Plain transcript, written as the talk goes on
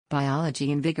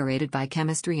Biology invigorated by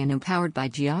chemistry and empowered by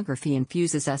geography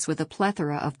infuses us with a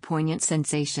plethora of poignant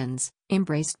sensations,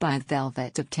 embraced by a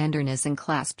velvet of tenderness and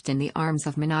clasped in the arms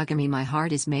of monogamy. My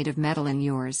heart is made of metal and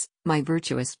yours, my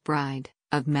virtuous bride,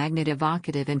 of magnet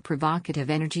evocative and provocative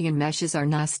energy enmeshes our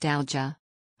nostalgia.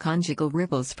 Conjugal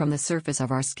ripples from the surface of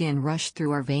our skin rush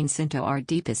through our veins into our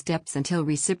deepest depths until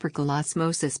reciprocal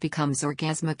osmosis becomes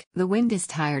orgasmic. The wind is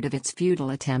tired of its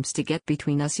futile attempts to get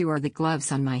between us. You are the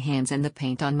gloves on my hands and the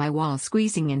paint on my wall,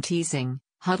 squeezing and teasing,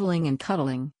 huddling and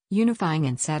cuddling, unifying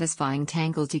and satisfying,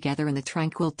 tangled together in the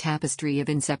tranquil tapestry of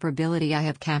inseparability. I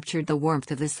have captured the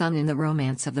warmth of the sun and the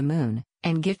romance of the moon,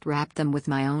 and gift-wrapped them with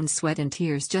my own sweat and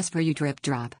tears just for you. Drip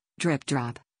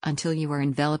drop, until you are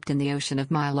enveloped in the ocean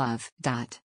of my love.